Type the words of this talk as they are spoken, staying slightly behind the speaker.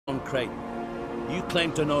Crate. You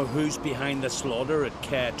claim to know who's behind the slaughter at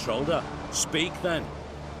Caer Trolda. Speak then.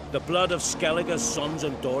 The blood of Skellige's sons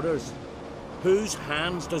and daughters. Whose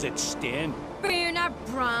hands does it stain? Birna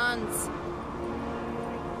Brands.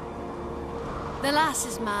 The lass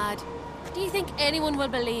is mad. Do you think anyone will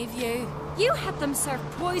believe you? You had them serve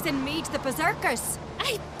poison mead to the berserkers.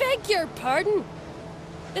 I beg your pardon.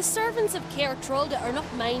 The servants of Caer Trolda are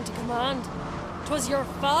not mine to command. 'Twas your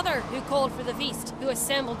father who called for the feast, who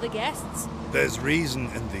assembled the guests. There's reason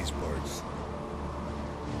in these words.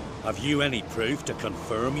 Have you any proof to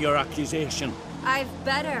confirm your accusation? I've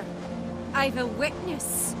better. I've a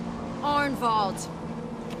witness. Arnvald.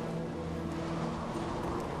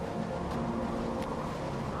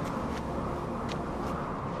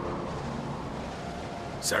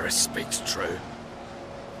 Cerys speaks true.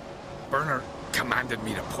 Bernard commanded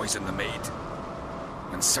me to poison the maid.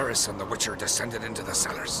 And Cerys and the Witcher descended into the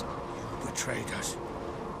cellars. You betrayed us.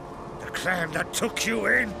 The clan that took you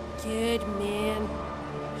in. Good man.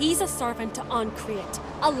 He's a servant to Ancrete,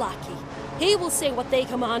 a lackey. He will say what they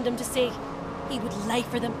command him to say. He would lie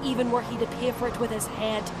for them even were he to pay for it with his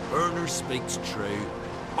head. Bernard speaks true.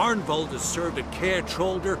 Arnvald has served at Caer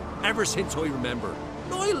Trolder ever since I remember.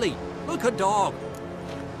 Loyally, like a dog.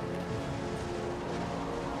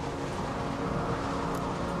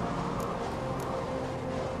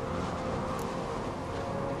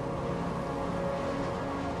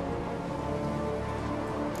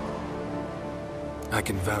 I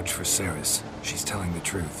can vouch for Cerys. She's telling the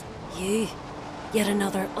truth. You? Yet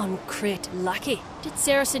another Ancrete lackey. Did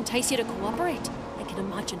Cerys entice you to cooperate? I can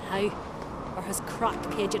imagine how. Or has Crack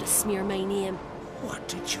paid you to smear my name? What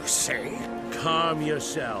did you say? Calm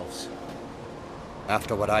yourselves.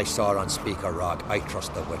 After what I saw on Speaker Rock, I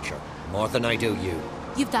trust the Witcher. More than I do you.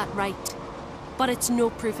 You've that right. But it's no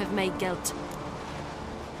proof of my guilt.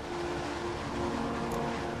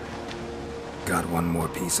 Got one more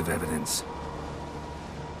piece of evidence.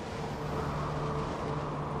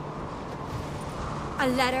 A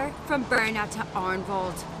letter from Birna to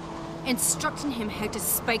Arnvald, instructing him how to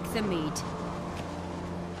spike the mead.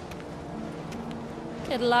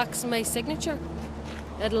 It lacks my signature.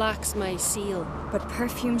 It lacks my seal. But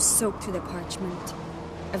perfume soaked through the parchment.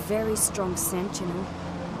 A very strong scent, you know.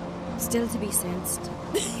 Still to be sensed.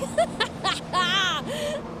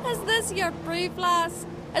 Is this your proof, lass?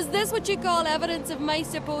 Is this what you call evidence of my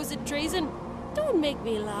supposed treason? Don't make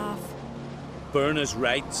me laugh. Birna's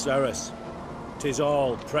right, Cerys. 'Tis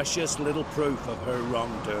all precious little proof of her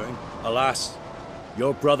wrongdoing. Alas,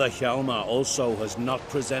 your brother Hjalmar also has not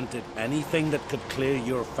presented anything that could clear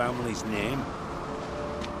your family's name.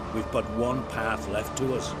 We've but one path left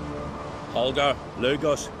to us. Holger,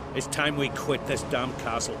 Lugos, it's time we quit this damn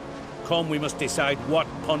castle. Come, we must decide what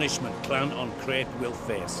punishment Clan Ancrete will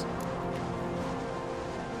face.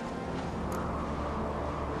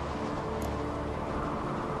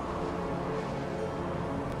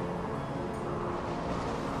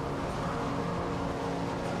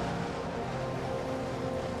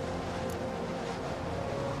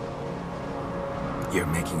 You're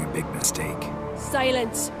making a big mistake.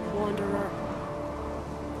 Silence, wanderer.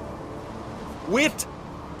 Wait!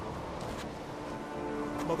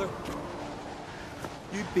 Mother,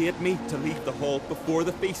 you bade me to leave the hall before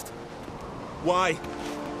the feast. Why?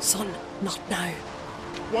 Son, not now.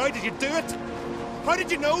 Why did you do it? How did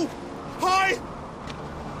you know? How?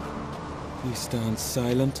 You stand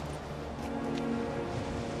silent.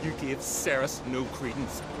 You gave Cerys no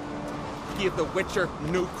credence. Gave the Witcher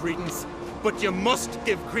no credence. But you must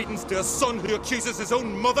give credence to a son who accuses his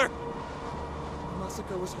own mother. The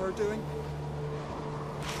massacre was her doing.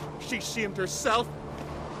 She shamed herself,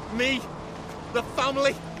 me, the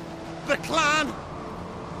family, the clan.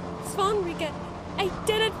 Svanrige, I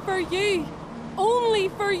did it for you. Only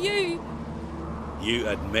for you. You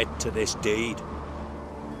admit to this deed.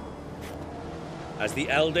 As the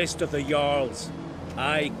eldest of the Jarls,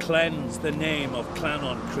 I cleanse the name of Clan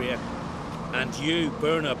Ancrete, and you,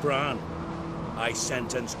 Birna Bran, I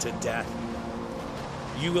sentence to death.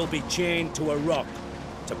 You will be chained to a rock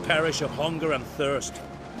to perish of hunger and thirst,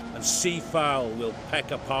 and seafowl will peck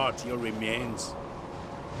apart your remains.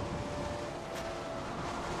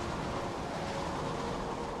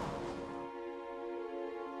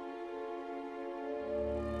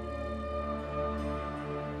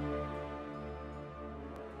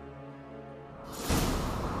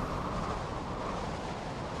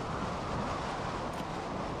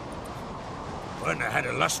 Birna had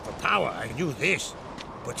a lust for power, I knew this.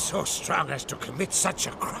 But so strong as to commit such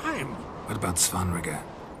a crime. What about Svanrige?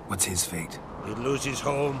 What's his fate? He'll lose his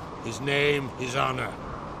home, his name, his honor.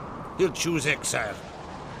 He'll choose exile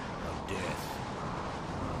or death.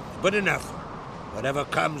 But enough. Whatever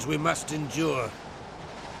comes, we must endure.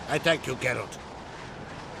 I thank you, Geralt.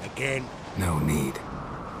 Again. No need.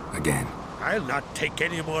 Again. I'll not take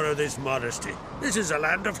any more of this modesty. This is a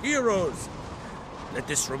land of heroes. Let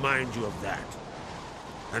this remind you of that.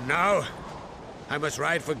 And now, I must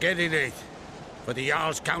ride for Gedinath, for the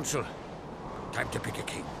Jarl's Council. Time to pick a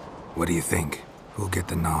king. What do you think? Who'll get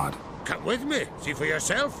the nod? Come with me, see for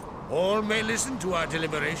yourself. All may listen to our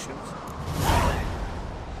deliberations.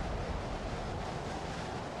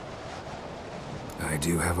 I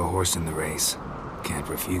do have a horse in the race. Can't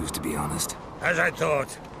refuse, to be honest. As I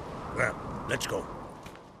thought. Well, let's go.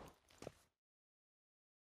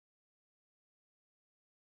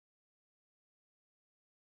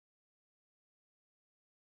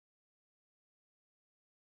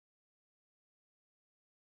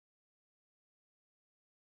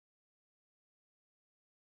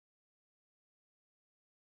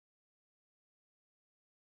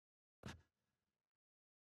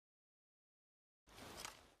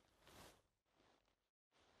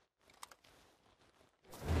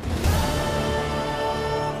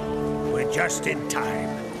 Just in time.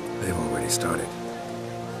 They've already started.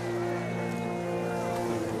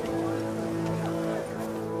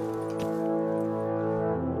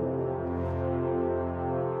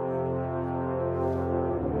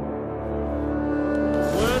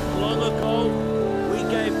 Weren't long ago, we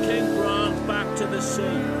gave King Bran back to the sea.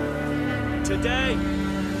 Today,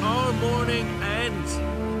 our mourning ends.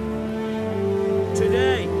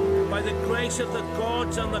 Today, by the grace of the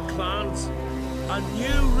gods and the clans, a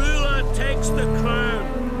new ruler takes the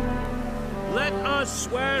crown. Let us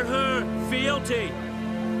swear her fealty.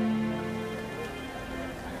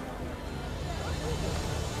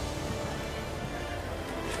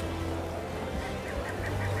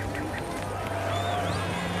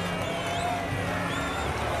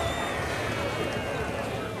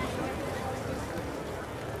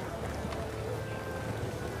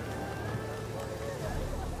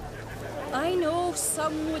 I know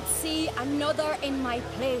some would see another in my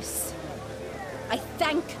place. I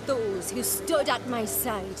thank those who stood at my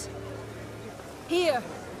side. Here,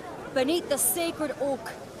 beneath the sacred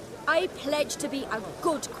oak, I pledge to be a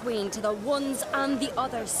good queen to the ones and the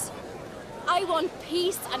others. I want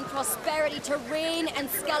peace and prosperity to reign in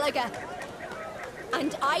Skellige.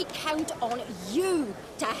 And I count on you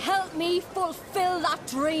to help me fulfill that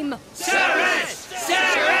dream. Cerys!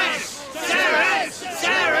 Cerys! Cerys!